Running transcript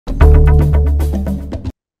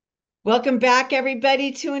Welcome back,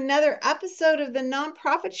 everybody, to another episode of the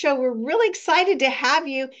Nonprofit Show. We're really excited to have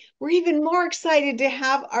you. We're even more excited to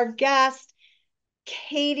have our guest,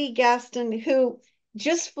 Katie Gaston, who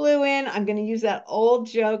just flew in. I'm going to use that old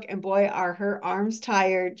joke, and boy, are her arms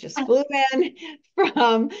tired. Just flew in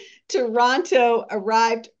from Toronto,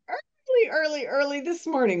 arrived early this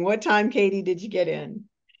morning. What time, Katie, did you get in?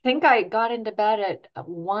 Think I got into bed at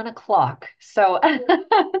 1 o'clock. So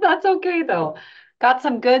that's okay though. Got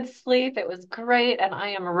some good sleep. It was great. And I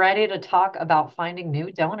am ready to talk about finding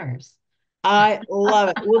new donors. I love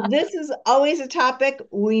it. Well, this is always a topic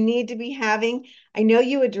we need to be having. I know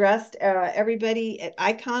you addressed everybody at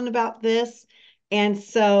Icon about this, and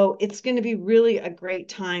so it's going to be really a great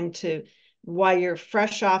time to, while you're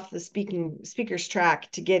fresh off the speaker's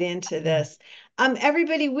track, to get into this.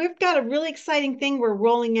 Everybody, we've got a really exciting thing we're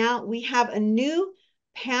rolling out. We have a new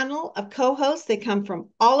panel of co-hosts. They come from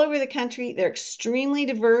all over the country. They're extremely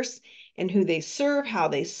diverse in who they serve, how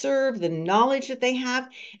they serve, the knowledge that they have,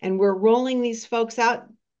 and we're rolling these folks out.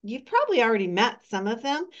 You've probably already met some of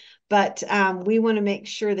them, but we want to make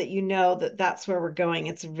sure that you know that that's where we're going.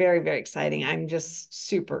 It's very exciting. I'm just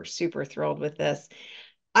super thrilled with this.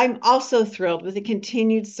 I'm also thrilled with the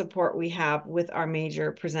continued support we have with our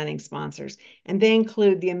major presenting sponsors, and they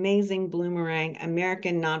include the amazing Bloomerang,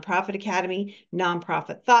 American Nonprofit Academy,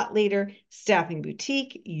 Nonprofit Thought Leader, Staffing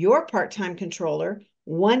Boutique, Your Part-Time Controller,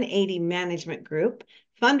 180 Management Group,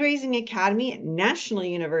 Fundraising Academy at National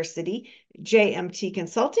University, JMT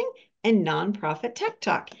Consulting, and Nonprofit Tech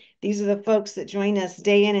Talk. These are the folks that join us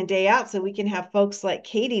day in and day out so we can have folks like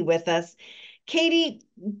Katie with us. Katie,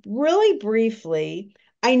 really briefly,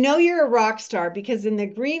 I know you're a rock star because in the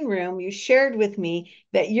green room, you shared with me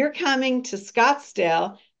that you're coming to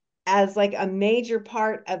Scottsdale as like a major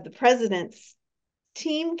part of the president's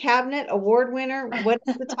team cabinet award winner. What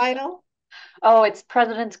is the title? Oh, it's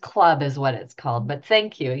President's Club is what it's called, but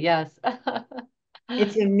thank you. Yes.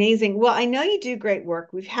 It's amazing. Well, I know you do great work.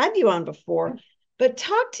 We've had you on before, but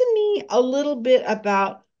talk to me a little bit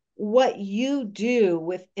about what you do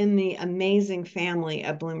within the amazing family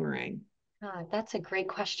of Bloomerang. That's a great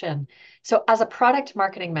question. So, as a product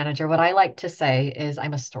marketing manager, what I like to say is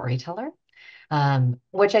I'm a storyteller.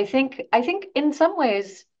 Which I think in some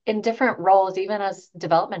ways, in different roles, even as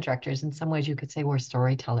development directors, in some ways you could say we're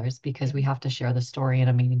storytellers because we have to share the story in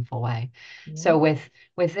a meaningful way. Yeah. So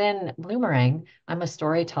within Bloomerang, I'm a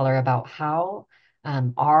storyteller about how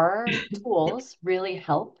our tools really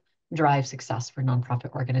help drive success for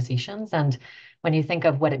nonprofit organizations. And when you think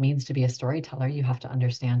of what it means to be a storyteller, you have to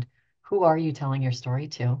understand who are you telling your story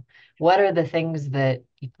to? What are the things that,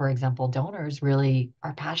 for example, donors really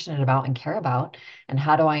are passionate about and care about? And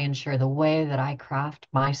how do I ensure the way that I craft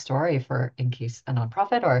my story for, in case a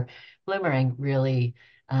nonprofit or Bloomerang really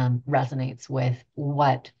resonates with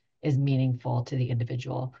what is meaningful to the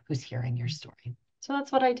individual who's hearing your story? So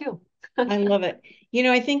that's what I do. I love it.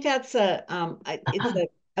 I think that's it's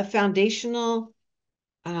a foundational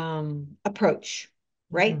approach,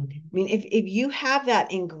 right? I Mhm. mean, if you have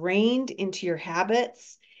that ingrained into your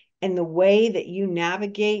habits and the way that you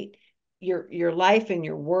navigate your life and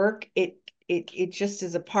your work, it just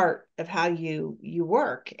is a part of how you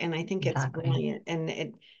work. And I think it's Exactly. brilliant and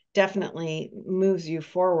it definitely moves you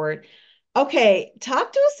forward. Okay,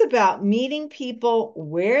 talk to us about meeting people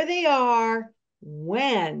where they are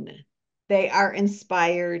when they are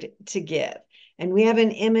inspired to give. And we have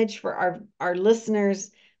an image for our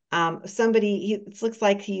listeners. It looks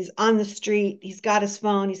like he's on the street, he's got his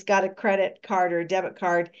phone, he's got a credit card or a debit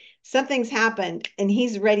card, something's happened and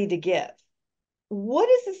he's ready to give. What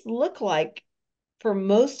does this look like for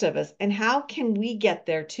most of us, and how can we get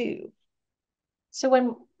there too? So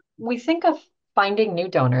when we think of finding new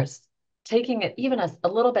donors, taking it even a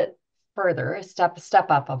little bit further, a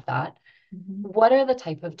step up of that, Mhm. what are the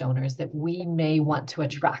type of donors that we may want to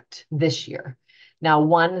attract this year? Now,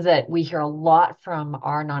 one that we hear a lot from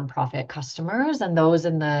our nonprofit customers and those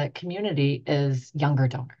in the community is younger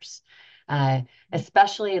donors. Uh,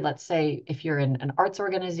 Especially, let's say, if you're in an arts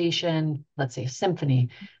organization, let's say a symphony,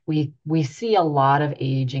 we see a lot of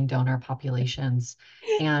aging donor populations.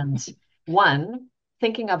 And one,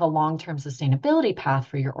 thinking of a long-term sustainability path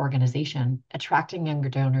for your organization, attracting younger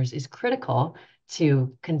donors is critical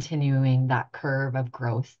to continuing that curve of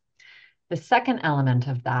growth. The second element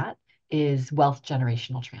of that is wealth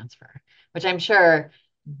generational transfer, which I'm sure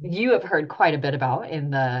Mhm. you have heard quite a bit about in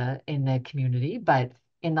the community, but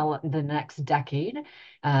in the next decade,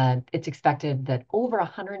 it's expected that over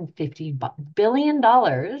 $150 billion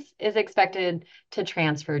is expected to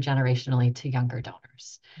transfer generationally to younger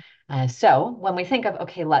donors. So when we think of,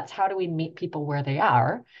 okay, how do we meet people where they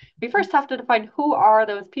are? We first have to define who are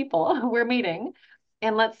those people we're meeting.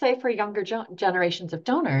 And let's say for younger generations of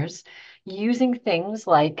donors, using things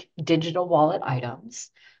like digital wallet items,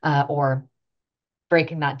 or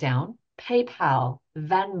breaking that down, PayPal,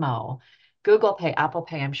 Venmo, Google Pay, Apple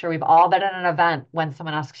Pay. I'm sure we've all been at an event when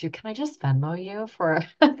someone asks you, can I just Venmo you for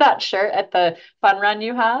that shirt at the fun run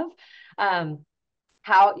you have? Um,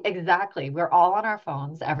 how exactly? We're all on our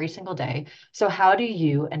phones every single day. So, how do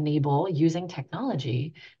you enable using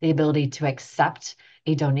technology the ability to accept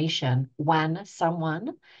a donation when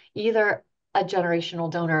someone, either a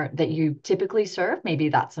generational donor that you typically serve, maybe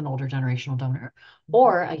that's an older generational donor,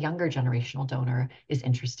 or a younger generational donor is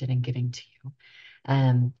interested in giving to you?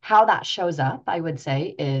 How that shows up, I would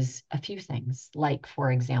say, is a few things, like,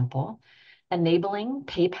 for example, enabling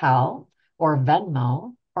PayPal or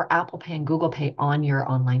Venmo or Apple Pay and Google Pay on your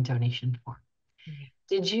online donation form.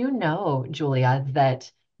 Did you know, Julia,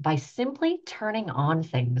 that by simply turning on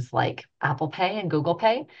things like Apple Pay and Google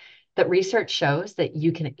Pay, that research shows that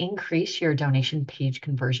you can increase your donation page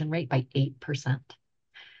conversion rate by 8%?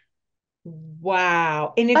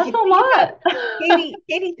 Wow. And if you That's a think about, lot.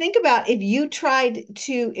 Katie, think about if you tried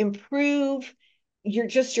to improve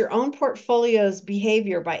your own portfolio's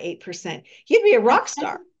behavior by 8%, you'd be a rock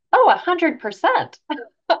star. Oh, 100%.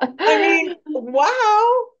 I mean,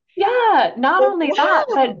 wow. Yeah, not only that,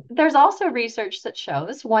 Wow. but there's also research that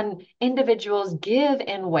shows when individuals give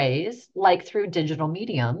in ways like through digital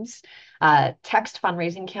mediums, text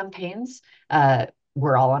fundraising campaigns,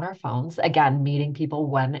 we're all on our phones. Again, meeting people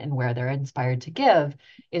when and where they're inspired to give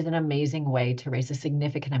is an amazing way to raise a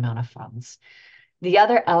significant amount of funds. The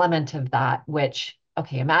other element of that, which,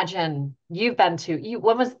 okay, imagine you've been to,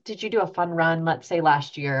 did you do a fun run, let's say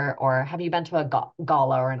last year, or have you been to a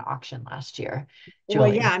gala or an auction last year, Well,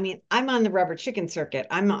 yeah, Julia? I mean, I'm on the rubber chicken circuit.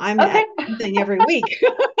 I'm Okay. at something every week.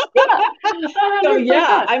 Yeah, So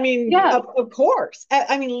yeah, 100%. I mean, Yeah. of course.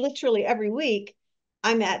 I mean, literally every week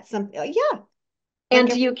I'm at something. Yeah, And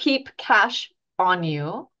like do you keep cash on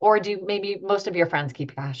you, or do maybe most of your friends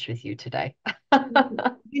keep cash with you today?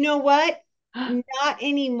 you know what? Not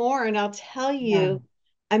anymore. And I'll tell Yeah. you,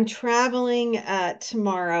 I'm traveling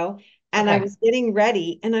tomorrow and I Okay. was getting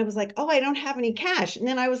ready and I was like, oh, I don't have any cash. And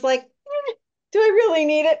then I was like, do I really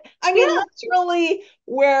need it? I mean, Yeah, literally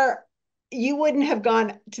where you wouldn't have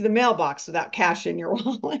gone to the mailbox without cash in your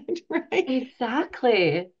wallet, right?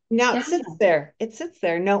 exactly. Now it Yeah. sits there. It sits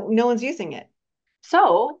there. No one's using it.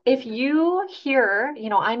 So if you hear,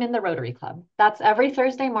 I'm in the Rotary Club. That's every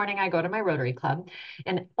Thursday morning I go to my Rotary Club.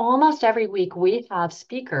 And almost every week we have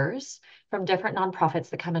speakers from different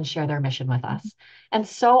nonprofits that come and share their mission with us. And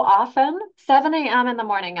so often, 7 a.m. in the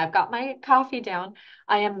morning, I've got my coffee down.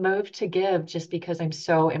 I am moved to give just because I'm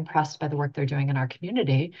so impressed by the work they're doing in our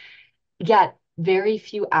community. Yet very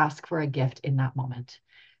few ask for a gift in that moment.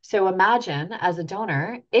 So imagine as a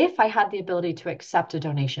donor, if I had the ability to accept a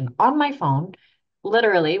donation on my phone,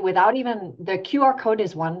 literally without even the QR code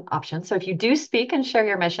is one option. So if you do speak and share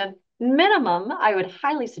your mission, minimum, I would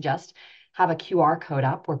highly suggest have a QR code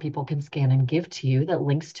up where people can scan and give to you that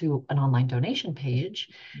links to an online donation page.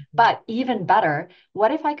 Mhm. But even better,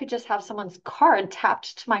 what if I could just have someone's card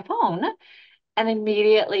tapped to my phone and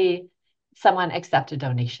immediately someone accept a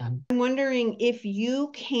donation? I'm wondering if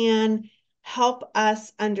you can help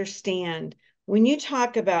us understand when you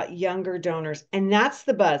talk about younger donors, and that's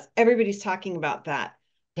the buzz, everybody's talking about that.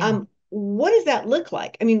 Yeah. What does that look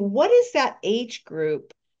like? I mean, what is that age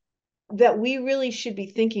group that we really should be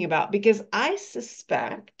thinking about? Because I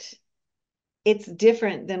suspect it's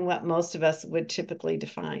different than what most of us would typically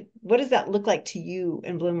define. What does that look like to you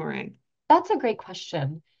in Bloomerang? That's a great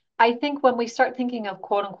question. I think when we start thinking of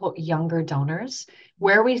quote unquote younger donors,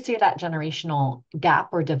 where we see that generational gap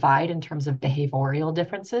or divide in terms of behavioral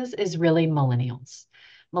differences is really millennials.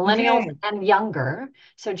 Millennials Okay. and younger,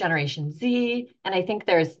 so Generation Z, and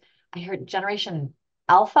I heard Generation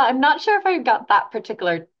Alpha. I'm not sure if I got that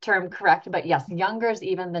particular term correct, but yes, youngers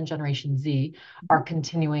even than Generation Z are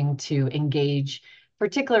continuing to engage,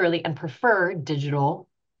 particularly and prefer Mhm.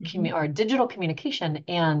 digital communication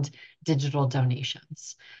and digital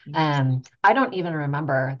donations. Yes. I don't even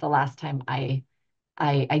remember the last time I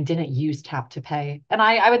didn't use tap to pay. And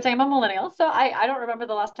I would say I'm a millennial, so I don't remember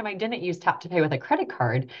the last time I didn't use tap to pay with a credit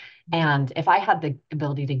card. And if I had the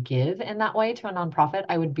ability to give in that way to a nonprofit,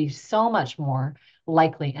 I would be so much more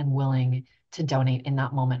likely and willing to donate in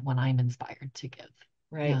that moment when I'm inspired to give.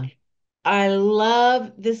 Right. Yeah. I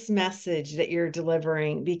love this message that you're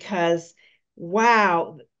delivering because,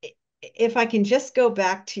 wow, if I can just go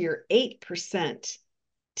back to your 8%,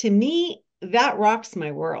 to me, that rocks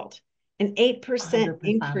my world. an 8% 100%.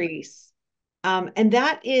 increase. And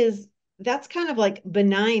that's kind of like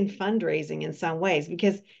benign fundraising in some ways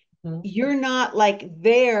because Mhm. you're not like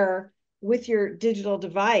there with your digital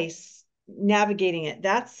device navigating it.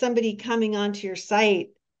 That's somebody coming onto your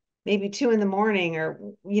site maybe 2 in the morning, or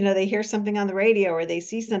they hear something on the radio or they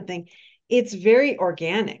see something. It's very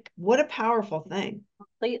organic. What a powerful thing.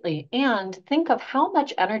 Completely. And think of how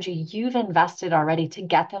much energy you've invested already to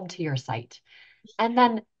get them to your site. And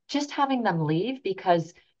then just having them leave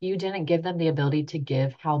because you didn't give them the ability to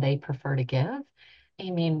give how they prefer to give. I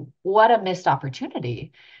mean, what a missed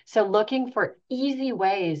opportunity. So, looking for easy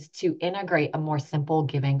ways to integrate a more simple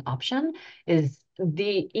giving option is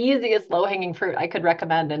the easiest low-hanging fruit I could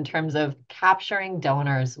recommend in terms of capturing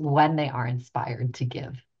donors when they are inspired to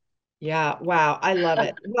give. Yeah, wow, I love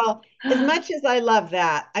it. Well, as much as I love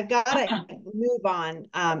that, I've got to move on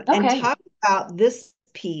and Okay. talk about this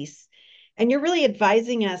piece. And you're really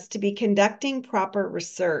advising us to be conducting proper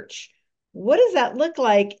research. What does that look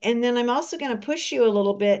like? And then I'm also going to push you a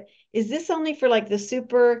little bit. Is this only for like the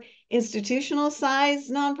super institutional size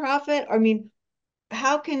nonprofit? I mean,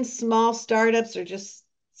 how can small startups or just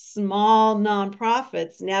small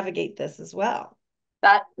nonprofits navigate this as well?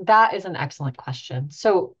 That is an excellent question.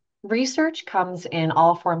 So research comes in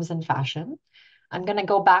all forms and fashion. I'm going to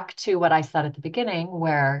go back to what I said at the beginning,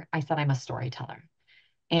 where I said I'm a storyteller.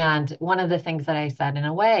 And one of the things that I said in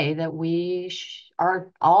a way that we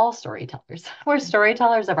are all storytellers. We're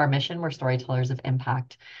storytellers of our mission. We're storytellers of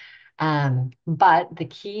impact. But the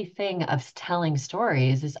key thing of telling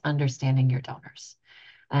stories is understanding your donors.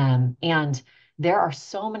 And there are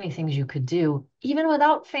so many things you could do, even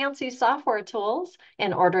without fancy software tools,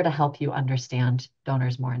 in order to help you understand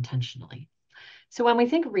donors more intentionally. So when we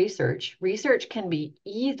think research, research can be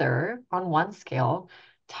either on one scale,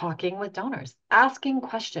 talking with donors, asking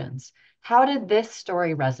questions. How did this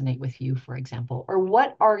story resonate with you, for example? Or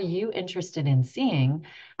what are you interested in seeing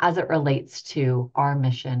as it relates to our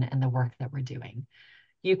mission and the work that we're doing?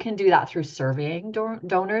 You can do that through surveying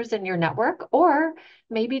donors in your network, or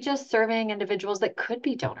maybe just surveying individuals that could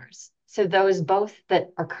be donors. So, those both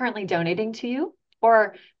that are currently donating to you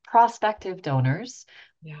or prospective donors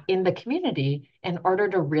Yeah. in the community in order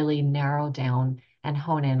to really narrow down and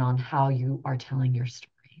hone in on how you are telling your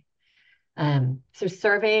story. So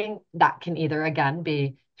surveying that can either again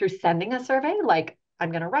be through sending a survey, like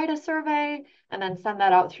I'm going to write a survey and then send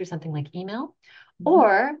that out through something like email, Mhm.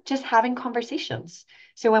 or just having conversations.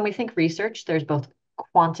 So when we think research, there's both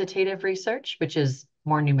quantitative research, which is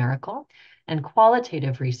more numerical, and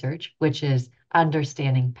qualitative research, which is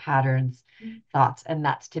understanding patterns, thoughts, and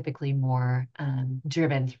that's typically more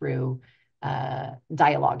driven through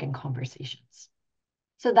dialogue and conversations.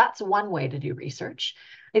 So that's one way to do research.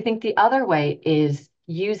 I think the other way is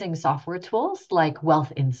using software tools like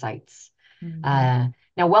Wealth Insights. Mhm. Uh,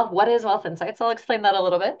 Now, what is Wealth Insights? I'll explain that a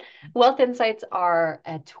little bit. Wealth Insights are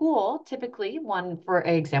a tool, typically one, for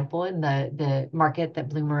example, in the market that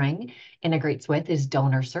Bloomerang integrates with is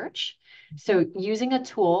donor search. So using a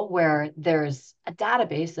tool where there's a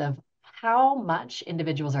database of how much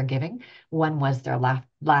individuals are giving, when was their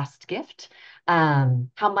last gift,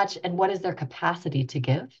 how much and what is their capacity to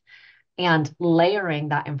give, and layering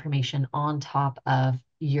that information on top of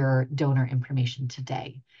your donor information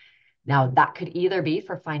today. Now, that could either be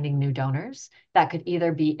for finding new donors, that could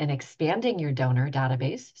either be in expanding your donor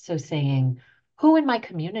database. So, saying, who in my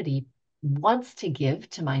community wants to give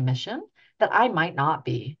to my mission that I might not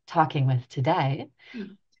be talking with today?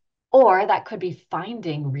 Or that could be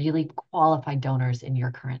finding really qualified donors in your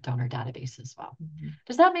current donor database as well. Mhm.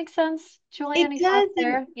 Does that make sense, Julie? It Any does, thoughts and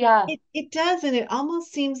there? Yeah. it does, and it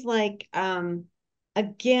almost seems like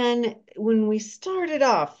again, when we started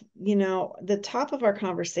off, the top of our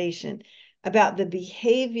conversation about the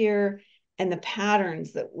behavior and the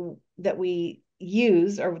patterns that we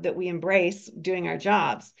use or that we embrace doing our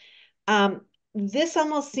jobs. Um, this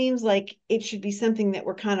almost seems like it should be something that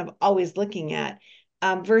we're kind of always looking at,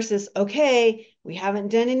 versus, okay, we haven't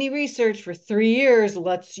done any research for 3 years.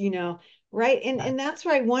 Let's, right. And that's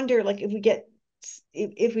where I wonder, like,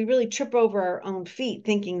 if we really trip over our own feet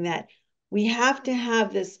thinking that we have to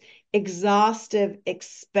have this exhaustive,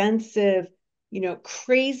 expensive,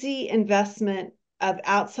 crazy investment of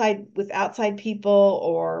outside people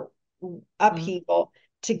or upheaval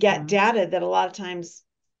to get Mhm. data that a lot of times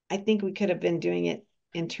I think we could have been doing it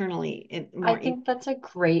internally and I more. think that's a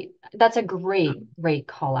great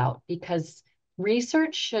call out because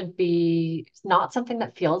research should be not something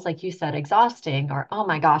that feels like you said exhausting or oh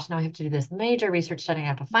my gosh, now I have to do this major research study. I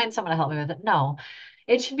have to find someone to help me with it. No,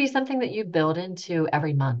 it should be something that you build into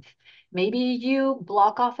every month. Maybe you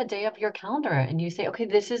block off a day of your calendar and you say, okay,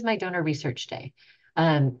 this is my donor research day.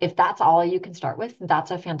 If that's all you can start with,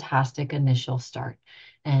 that's a fantastic initial start.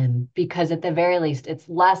 And because at the very least, it's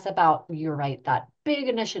less about, you're right, that big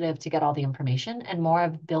initiative to get all the information and more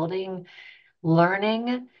of building,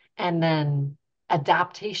 learning, and then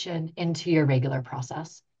adaptation into your regular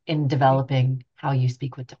process in developing how you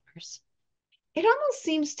speak with donors. It almost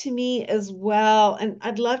seems to me as well, and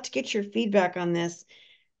I'd love to get your feedback on this,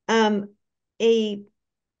 um, a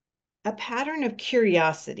a pattern of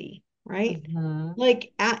curiosity, right? Mhm.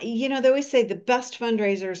 Like, they always say the best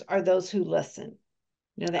fundraisers are those who listen.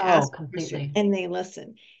 They Oh, ask a question completely. and they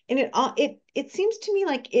listen. And it seems to me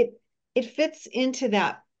like it fits into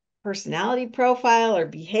that personality profile or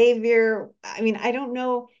behavior. I mean, I don't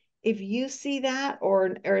know if you see that,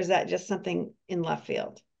 or is that just something in left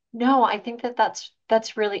field? No, I think that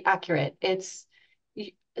that's really accurate. It's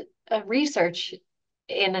y- research,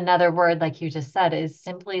 in another word, like you just said, is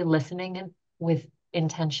simply listening with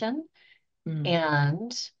intention Mm.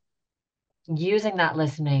 and using that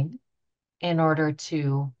listening in order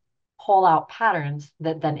to pull out patterns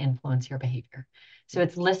that then influence your behavior. So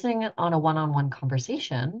it's listening on a one-on-one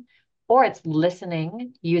conversation, or it's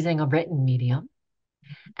listening using a written medium,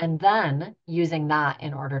 and then using that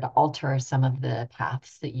in order to alter some of the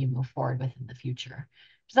paths that you move forward with in the future.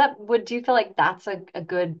 Do you feel like that's a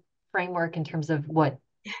good framework in terms of what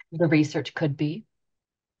the research could be?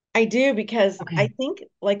 I do, because I Okay. think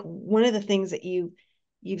like one of the things that you've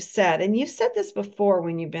said, and you've said this before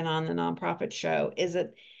when you've been on the nonprofit show, is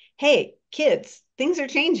that, hey, kids, things are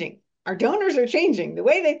changing. Our donors are changing. The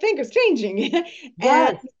way they think is changing.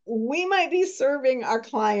 And Yes. we might be serving our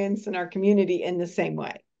clients and our community in the same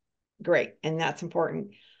way. Great. And that's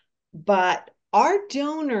important. But our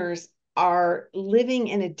donors are living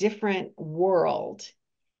in a different world,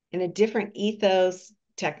 in a different ethos,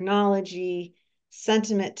 technology,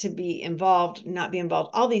 sentiment to be involved, not be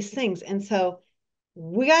involved, all these things. And so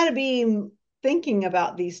we got to be thinking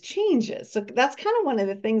about these changes. So that's kind of one of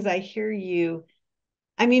the things I hear you.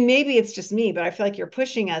 I mean, maybe it's just me, but I feel like you're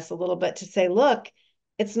pushing us a little bit to say, look,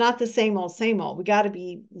 it's not the same old, same old. We got to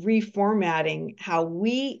be reformatting how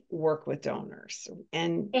we work with donors.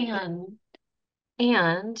 And And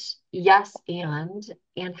and yes,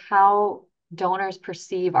 and how donors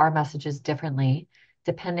perceive our messages differently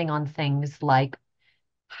depending on things like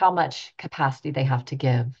how much capacity they have to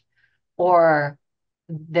give, yeah, or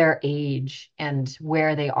their age and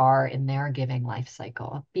where they are in their giving life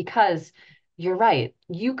cycle. Because you're right,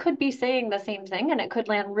 you could be saying the same thing and it could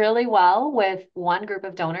land really well with one group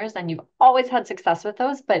of donors, and you've always had success with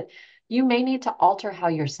those, but you may need to alter how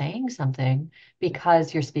you're saying something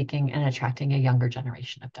because you're speaking and attracting a younger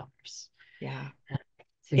generation of donors. yeah.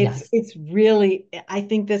 So, It's yes. it's really, I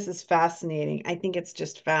think this is fascinating. I think it's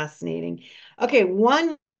just fascinating. Okay,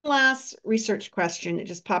 one last research question that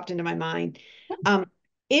just popped into my mind. Um,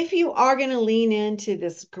 if you are going to lean into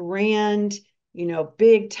this grand,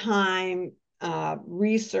 big time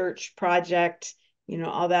research project,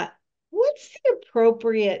 all that, what's the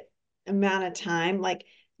appropriate amount of time? Like,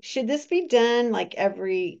 should this be done like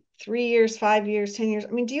every 3 years, 5 years, 10 years?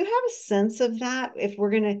 I mean, do you have a sense of that if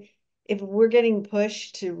we're getting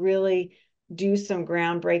pushed to really do some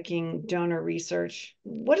groundbreaking donor research?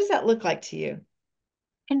 What does that look like to you?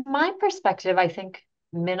 In my perspective, I think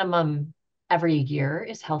minimum every year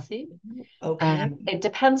is healthy. Okay. It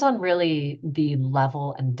depends on really the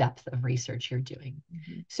level and depth of research you're doing.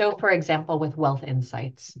 Mhm. So, for example, with Wealth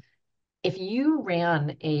Insights, if you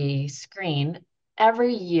ran a screen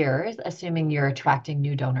every year, assuming you're attracting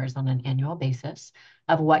new donors on an annual basis,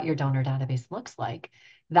 of what your donor database looks like,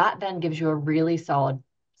 that then gives you a really solid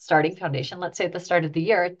starting foundation, let's say at the start of the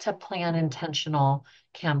year, to plan intentional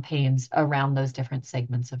campaigns around those different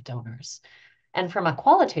segments of donors. And from a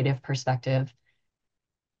qualitative perspective,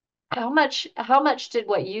 how much did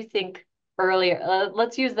what you think earlier,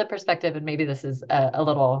 let's use the perspective, and maybe this is a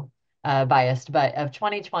little biased, but of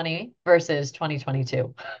 2020 versus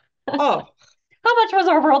 2022. Oh, How much was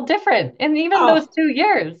our world different in even those oh, 2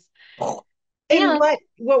 years? and And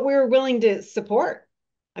what we're willing to support.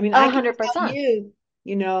 I mean, I a can hundred tell percent. you,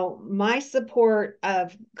 my support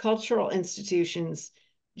of cultural institutions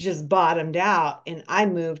just bottomed out, and I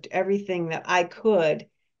moved everything that I could,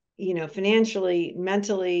 financially,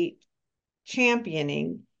 mentally,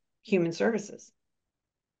 championing human services.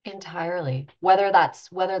 Entirely. Whether that's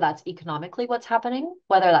economically what's happening,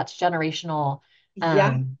 whether that's generational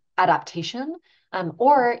Yeah. adaptation,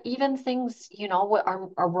 or even things, what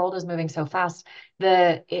our world is moving so fast,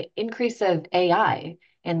 the increase of AI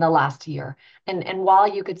in the last year. And while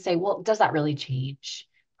you could say, well, does that really change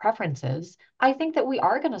preferences, I think that we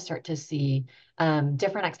are going to start to see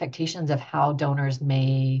different expectations of how donors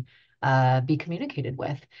may be communicated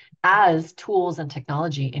with as tools and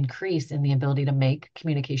technology increase in the ability to make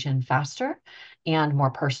communication faster and more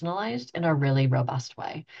personalized in a really robust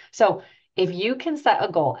way. So if you can set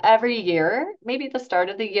a goal every year, maybe at the start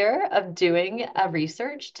of the year, of doing a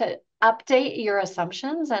research to update your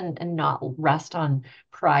assumptions and not rest on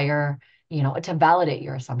prior, to validate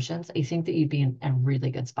your assumptions, I think that you'd be in a really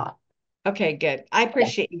good spot. Okay, good. I Yeah.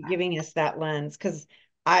 appreciate you giving us that lens because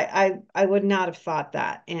I would not have thought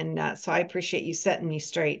that. And so I appreciate you setting me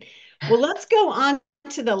straight. Well, let's go on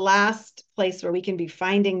to the last place where we can be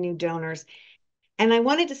finding new donors. And I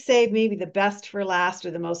wanted to save maybe the best for last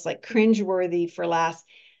or the most like cringeworthy for last,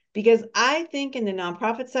 because I think in the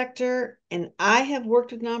nonprofit sector, and I have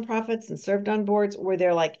worked with nonprofits and served on boards where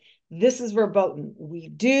they're like, this is verboten. We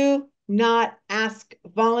do not ask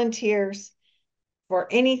volunteers for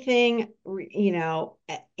anything,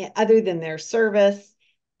 other than their service.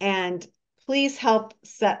 And please help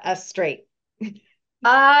set us straight.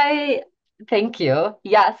 I thank you.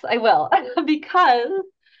 Yes, I will. Because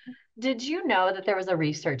did you know that there was a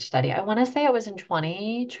research study? I want to say it was in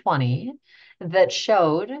 2020 that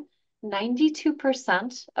showed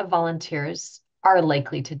 92% of volunteers are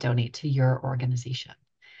likely to donate to your organization.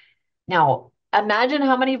 Now, imagine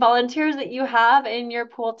how many volunteers that you have in your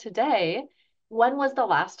pool today. When was the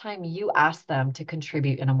last time you asked them to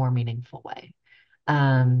contribute in a more meaningful way?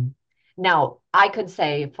 Um, Now, I could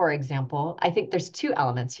say, for example, I think there's two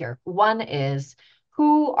elements here. One is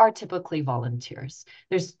who are typically volunteers.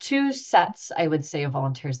 There's two sets, I would say, of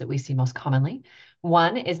volunteers that we see most commonly.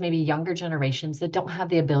 One is maybe younger generations that don't have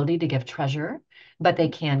the ability to give treasure, but they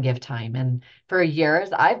can give time. And for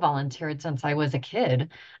years, I volunteered since I was a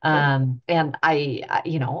kid. And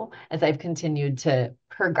as I've continued to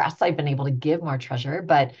progress, I've been able to give more treasure.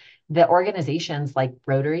 But the organizations like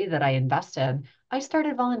Rotary that I invest in, I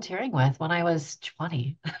started volunteering with when I was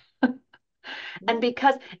 20. And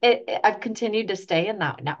because I've continued to stay in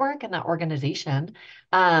that network and that organization,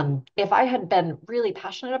 if I had been really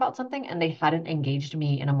passionate about something and they hadn't engaged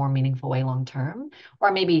me in a more meaningful way long term,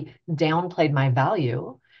 or maybe downplayed my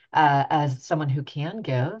value as someone who can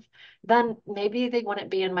give, then maybe they wouldn't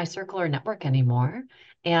be in my circle or network anymore.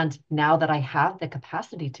 And now that I have the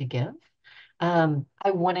capacity to give,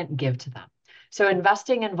 I wouldn't give to them. So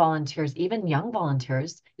investing in volunteers, even young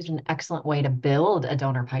volunteers, is an excellent way to build a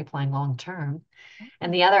donor pipeline long term.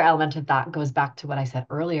 And the other element of that goes back to what I said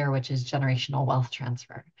earlier, which is generational wealth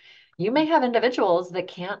transfer. You may have individuals that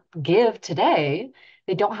can't give today.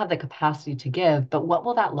 They don't have the capacity to give, but what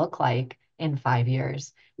will that look like in 5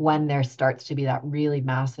 years when there starts to be that really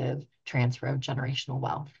massive transfer of generational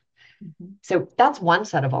wealth? Mhm. So that's one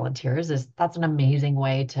set of volunteers. That's an amazing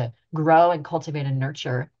way to grow and cultivate and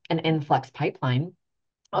nurture an influx pipeline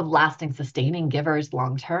of lasting, sustaining givers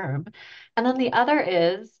long term. And then the other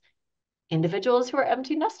is individuals who are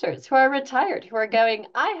empty nesters, who are retired, who are going,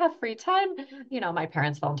 I have free time. My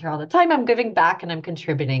parents volunteer all the time. I'm giving back and I'm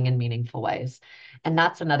contributing in meaningful ways. And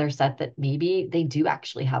that's another set that maybe they do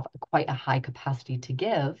actually have quite a high capacity to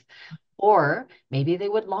give. Or maybe they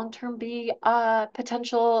would long term be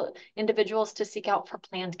potential individuals to seek out for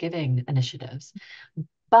planned giving initiatives.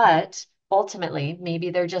 But ultimately, maybe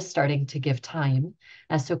they're just starting to give time.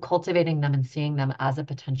 And so cultivating them and seeing them as a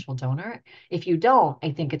potential donor. If you don't,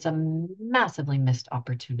 I think it's a massively missed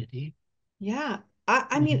opportunity. Yeah. I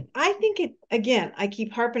Mhm. mean, I think it, again, I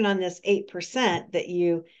keep harping on this 8% that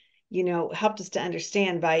helped us to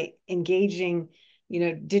understand by engaging,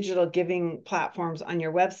 digital giving platforms on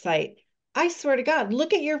your website. I swear to God,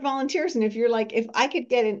 look at your volunteers. And if you're like, if I could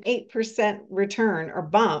get an 8% return or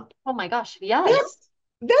bump, Oh my gosh, yes.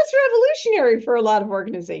 that's revolutionary for a lot of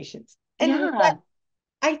organizations. And what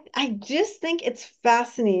Yeah. I just think it's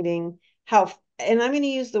fascinating how, and I'm going to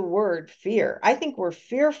use the word fear. I think we're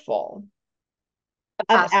fearful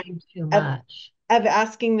of Asking too of much. of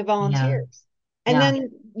asking the Yeah. volunteers. And Yeah.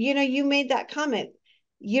 then, you made that comment.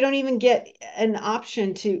 You don't even get an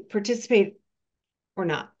option to participate or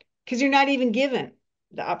not because you're not even given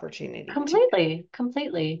the opportunity to. Completely.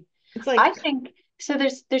 Completely. It's I like, think so.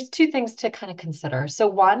 There's two things to kind of consider. So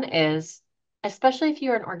one is, especially if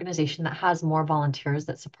you're an organization that has more volunteers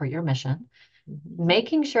that support your mission, mhm,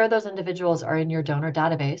 making sure those individuals are in your donor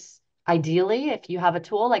database. Ideally, if you have a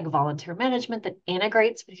tool like volunteer management that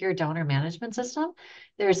integrates with your donor management system,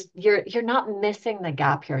 you're not missing the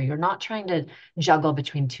gap here. You're not trying to juggle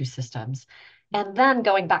between two systems. And then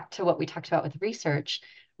going back to what we talked about with research,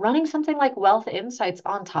 running something like Wealth Insights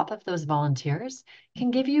on top of those volunteers can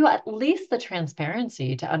give you at least the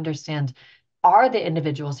transparency to understand are the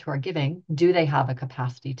individuals who are giving, do they have a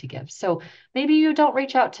capacity to give? So maybe you don't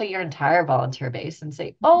reach out to your entire volunteer base and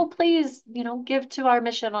say, oh, please, give to our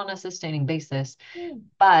mission on a sustaining basis,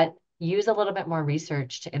 but use a little bit more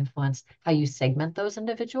research to influence how you segment those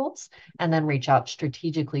individuals and then reach out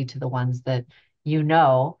strategically to the ones that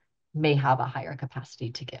may have a higher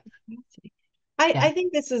capacity to give. Yeah. I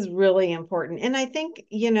think this is really important. And I think,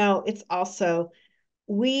 it's also,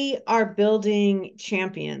 we are building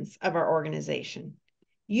champions of our organization.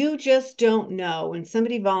 You just don't know when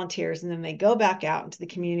somebody volunteers and then they go back out into the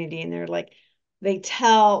community and they're like, they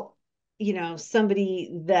tell,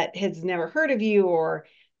 somebody that has never heard of you or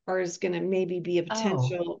is going to maybe be a Oh,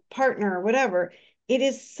 potential partner or whatever. It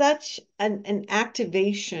is such an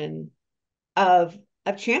activation of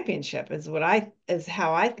championship is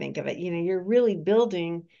how I think of it. You're really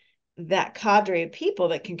building that cadre of people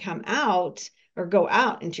that can come out or go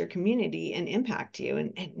out into your community and impact you.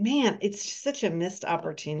 And man, it's just such a missed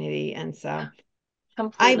opportunity. And so I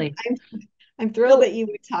completely. I'm thrilled So, that you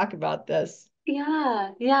would talk about this.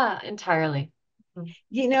 yeah, yeah, entirely.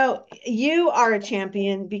 You are a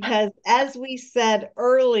champion because, as we said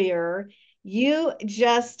earlier, you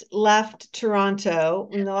just left Toronto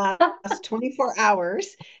in the last 24 hours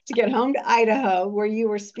to get home to Idaho, where you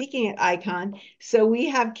were speaking at Icon. So we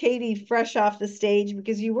have Katie fresh off the stage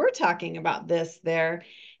because you were talking about this there.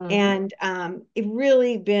 Mhm. And it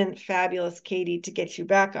really been fabulous, Katie, to get you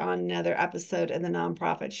back on another episode of the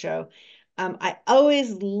Nonprofit Show. I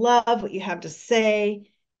always love what you have to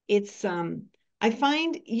say. It's I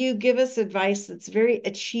find you give us advice that's very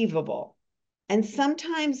achievable. And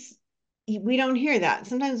sometimes we don't hear that.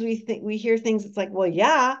 Sometimes we hear things it's like, well,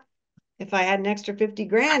 yeah, if I had an extra 50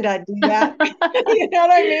 grand, I'd do that. You know what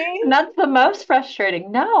I And mean? that's the most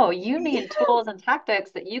frustrating. No, you Yeah. need tools and tactics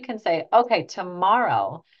that you can say, okay,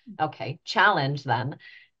 tomorrow, okay, challenge then.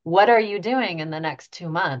 What are you doing in the next 2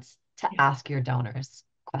 months to Yeah. ask your donors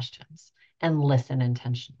questions and listen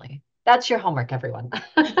intentionally? That's your homework, everyone.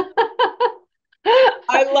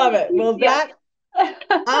 I love it. Well, Yeah. that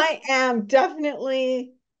I am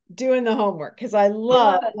definitely doing the homework because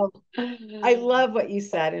Love I it. love what you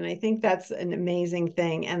said, and I think that's an amazing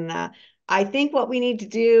thing. And I think what we need to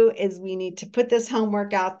do is we need to put this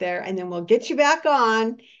homework out there, and then we'll get you back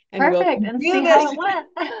on, and we'll Perfect. And do see how this, it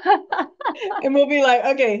went. and we'll be like,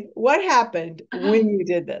 okay, what happened when you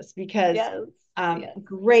did this? Because Yes. Yes.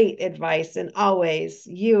 great advice, and always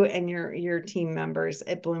you and your team members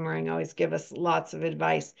at Bloomerang always give us lots of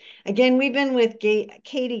advice. Again, we've been with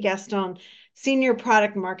Katie Gaston, Senior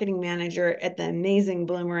Product Marketing Manager at the amazing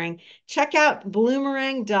Bloomerang. Check out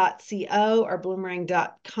bloomerang.co or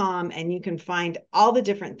bloomerang.com, and you can find all the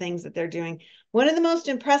different things that they're doing. One of the most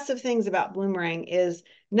impressive things about Bloomerang is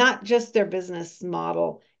not just their business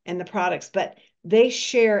model and the products, but they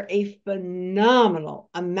share a phenomenal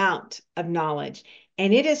amount of knowledge,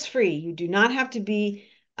 and it is free. You do not have to be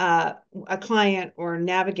a client or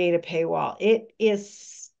navigate a paywall. It is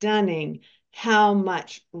stunning how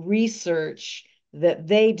much research that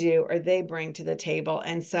they do or they bring to the table.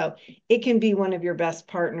 And so it can be one of your best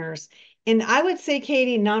partners. And I would say,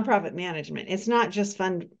 Katie, nonprofit management, it's not just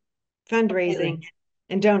fundraising Completely.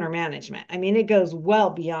 and donor management. I mean, it goes well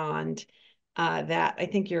beyond that. I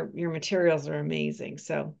think your materials are amazing.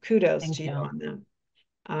 So kudos Thank to you you. on them.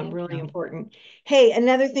 Thank Really you. important. Hey,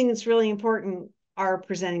 another thing that's really important are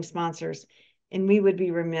presenting sponsors. And we would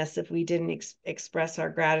be remiss if we didn't express our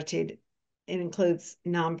gratitude. It includes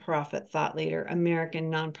nonprofit thought leader,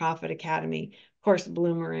 American Nonprofit Academy, of course,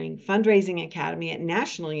 Bloomerang, Fundraising Academy at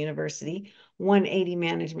National University, 180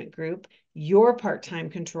 Management Group, Your Part-Time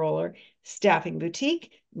Controller, Staffing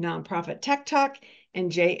Boutique, Nonprofit Tech Talk,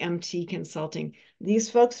 and JMT Consulting. These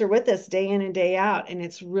folks are with us day in and day out, and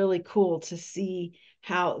it's really cool to see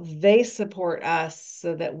how they support us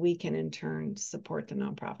so that we can in turn support the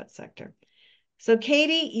nonprofit sector. So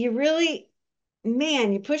Katie, you really,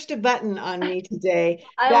 man, you pushed a button on me today.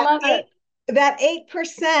 I love it. That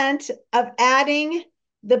 8% of adding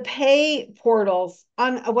the pay portals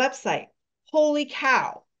on a website. Holy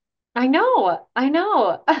cow. I know. I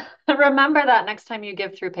know. Remember that next time you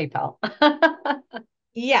give through PayPal.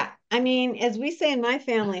 Yeah, I mean, as we say in my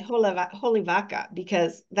family, holy vaca,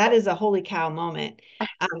 because that is a holy cow moment.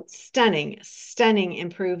 Stunning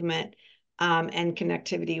improvement and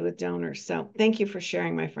connectivity with donors. So thank you for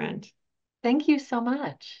sharing, my friend. Thank you so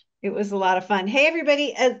much. It was a lot of fun. Hey,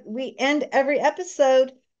 everybody, as we end every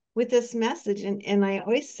episode with this message, and I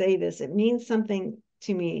always say this, it means something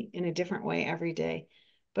to me in a different way every day.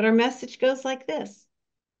 But our message goes like this: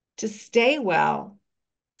 to stay well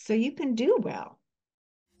so you can do well.